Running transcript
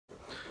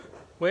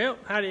Well,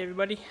 howdy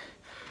everybody.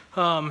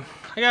 I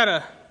got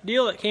a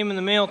deal that came in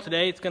the mail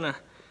today. It's gonna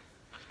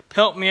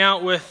help me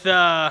out with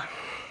my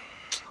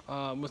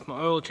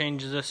oil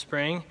changes this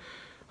spring.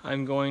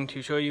 I'm going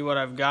to show you what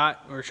I've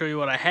got, or show you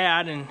what I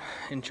had, and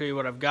show you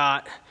what I've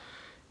got.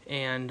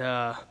 And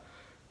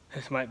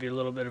this might be a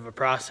little bit of a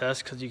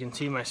process because you can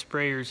see my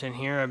sprayers in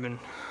here. I've been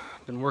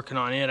working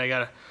on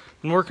it.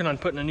 Been working on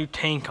putting a new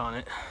tank on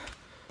it.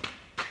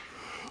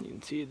 You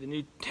can see the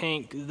new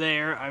tank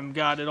there. I've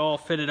got it all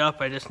fitted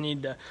up. I just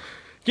need to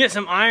get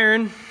some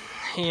iron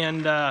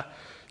and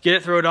get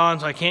it thrown on,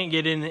 so I can't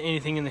get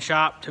anything in the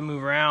shop to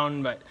move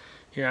around. But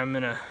here, I'm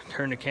gonna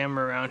turn the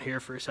camera around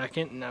here for a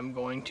second, and I'm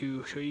going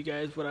to show you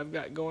guys what I've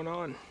got going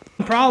on.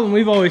 The problem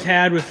we've always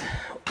had with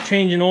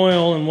changing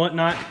oil and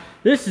whatnot,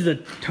 this is a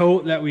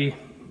Tote that we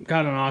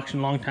got on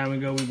auction a long time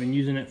ago. We've been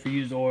using it for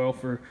used oil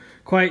for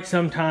quite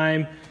some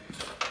time.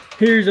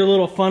 Here's a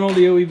little funnel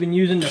deal we've been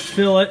using to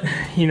fill it.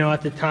 You know,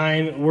 at the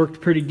time it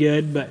worked pretty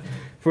good, but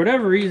for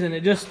whatever reason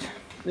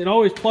it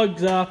always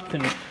plugs up,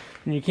 and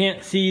you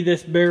can't see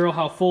this barrel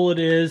how full it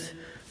is.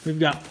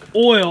 We've got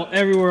oil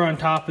everywhere on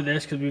top of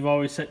this because we've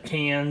always set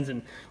cans,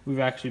 and we've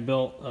actually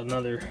built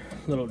another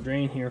little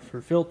drain here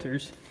for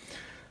filters.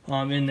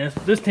 In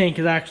this tank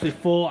is actually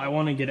full. I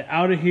want to get it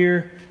out of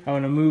here. I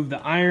want to move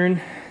the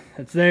iron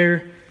that's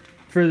there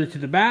further to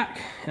the back,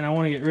 and I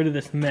want to get rid of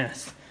this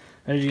mess.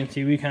 As you can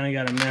see, we kind of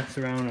got a mess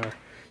around our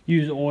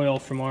used oil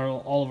from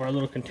all of our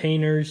little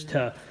containers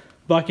to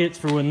buckets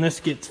for when this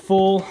gets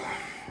full.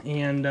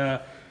 And I'm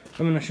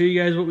going to show you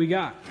guys what we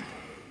got.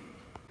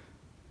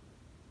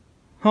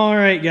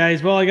 Alright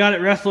guys, well, I got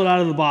it wrestled out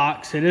of the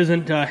box. It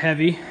isn't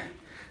heavy.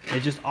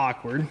 It's just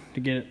awkward to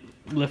get it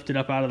lifted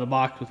up out of the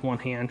box with one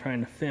hand trying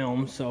to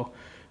film. So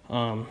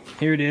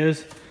here it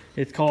is.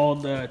 It's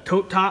called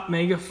Tote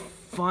Mega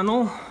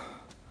Funnel.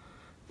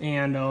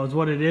 And is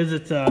what it is.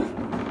 It's a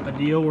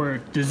deal where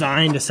it's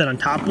designed to sit on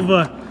top of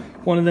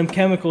one of them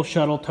chemical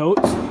shuttle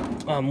totes.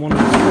 One of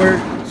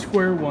the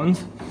square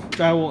ones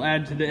that I will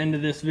add to the end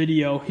of this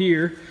video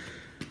here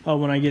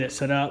when I get it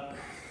set up.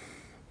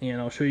 And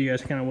I'll show you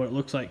guys kind of what it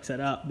looks like set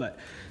up. But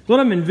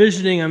what I'm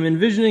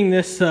envisioning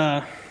this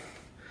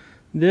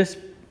this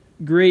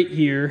grate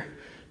here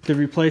to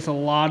replace a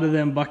lot of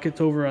them buckets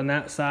over on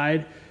that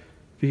side,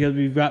 because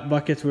we've got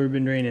buckets where we've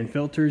been draining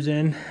filters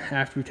in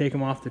after we take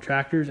them off the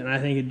tractors. And I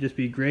think it'd just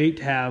be great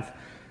to have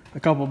a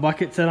couple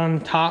buckets set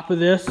on top of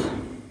this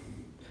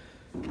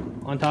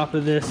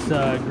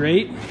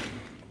grate,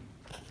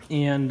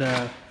 and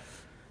to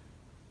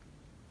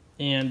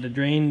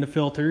drain the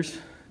filters,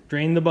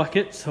 drain the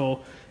buckets. So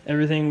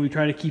everything, we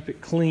try to keep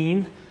it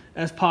clean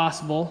as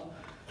possible.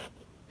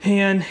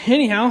 And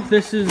anyhow,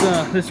 this is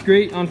this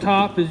grate on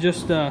top is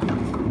just a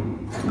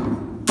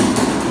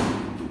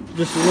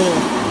little,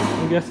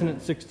 I'm guessing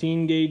it's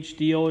 16 gauge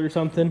steel or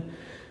something,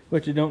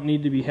 which it don't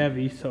need to be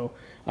heavy. So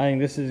I think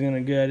this is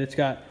gonna good. It's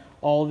got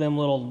all them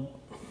little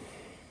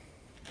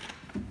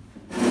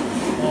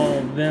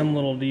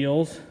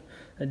deals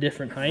at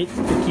different heights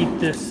to keep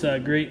this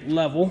grate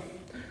level.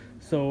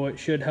 So it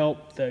should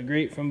help the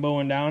grate from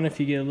bowing down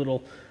if you get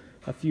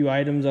a few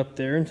items up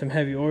there and some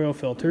heavy oil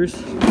filters.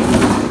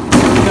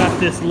 Got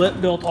this lip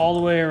built all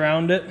the way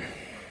around it,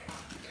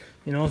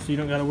 you know, so you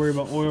don't got to worry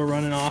about oil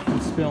running off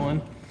and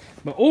spilling.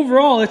 But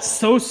overall, it's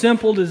so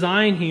simple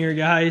design here,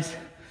 guys,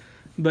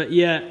 but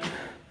yet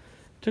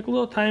took a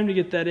little time to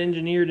get that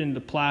engineered into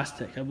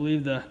plastic. I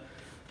believe I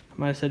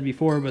might have said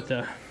before, but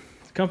the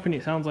company,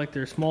 it sounds like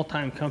they're a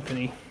small-time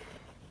company,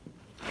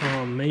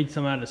 made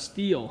some out of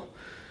steel,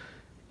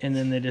 and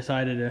then they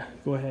decided to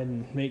go ahead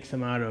and make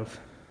some out of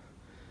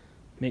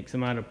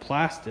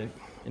plastic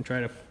and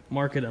try to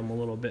market them a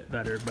little bit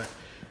better. But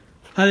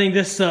I think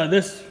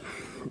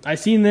I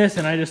seen this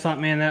and I just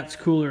thought, man, that's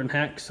cooler than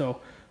heck. So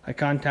I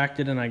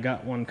contacted and I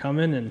got one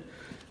coming, and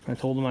I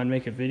told them I'd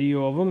make a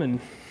video of them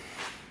and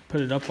put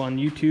it up on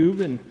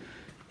YouTube. And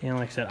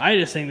like I said, I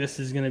just think this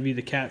is going to be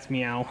the cat's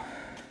meow.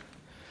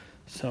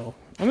 So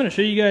I'm going to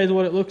show you guys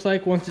what it looks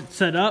like once it's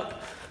set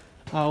up.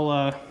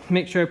 I'll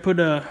make sure I put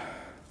a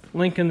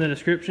link in the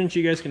description so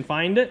you guys can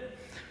find it.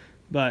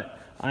 But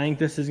I think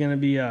this is going to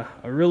be a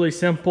really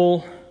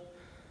simple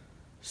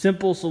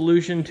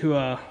solution to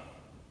a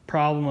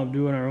problem of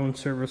doing our own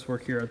service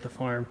work here at the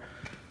farm.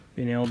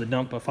 Being able to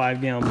dump a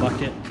 5-gallon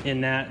bucket in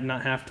that and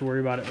not have to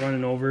worry about it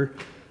running over.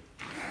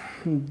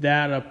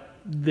 That up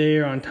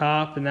there on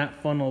top and that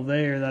funnel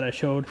there that I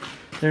showed,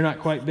 they're not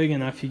quite big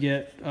enough. You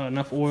get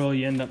enough oil,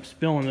 you end up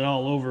spilling it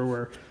all over,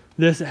 where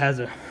this has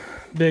a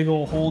big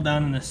old hole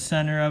down in the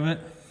center of it,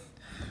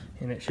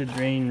 and it should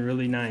drain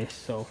really nice.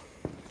 So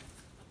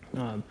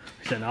like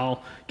I said,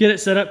 I'll get it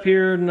set up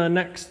here in the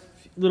next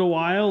little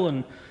while,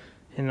 and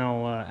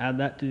I'll add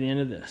that to the end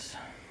of this.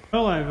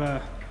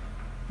 Well,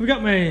 we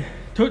got my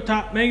Tote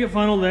Mega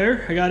Funnel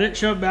there. I got it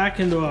shoved back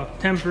into a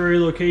temporary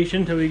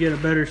location till we get a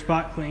better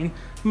spot clean.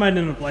 I might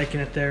end up liking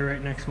it there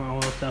right next to my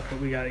oil stuff,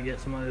 but we got to get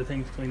some other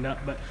things cleaned up.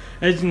 But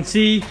as you can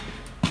see,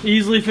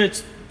 easily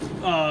fits 3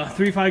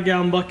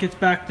 5-gallon buckets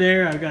back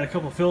there. I've got a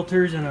couple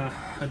filters and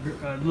a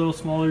a little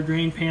smaller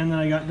drain pan that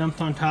I got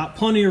dumped on top.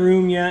 Plenty of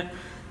room yet.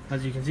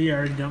 As you can see, I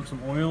already dumped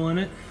some oil in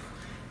it,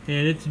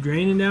 and it's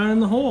draining down in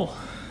the hole.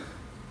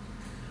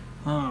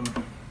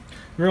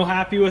 Real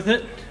happy with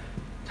it.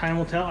 Time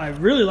will tell. I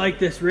really like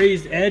this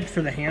raised edge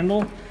for the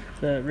handle.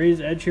 The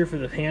raised edge here for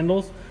the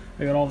handles.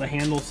 I got all the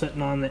handles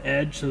sitting on the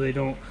edge so they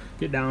don't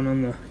get down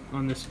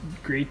on this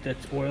grate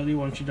that's oily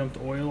once you dump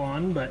the oil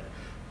on. But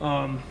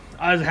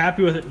I was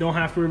happy with it. Don't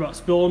have to worry about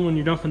spilling when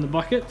you're dumping the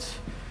buckets.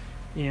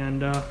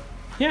 And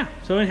yeah,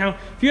 so anyhow,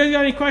 if you guys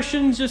got any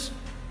questions, just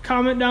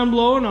comment down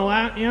below and I'll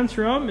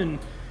answer them.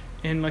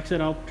 And like I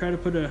said, I'll try to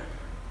put a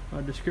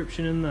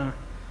description in the,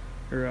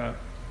 or a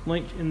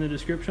link in the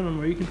description on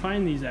where you can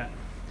find these at.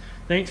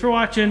 Thanks for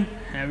watching.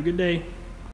 Have a good day.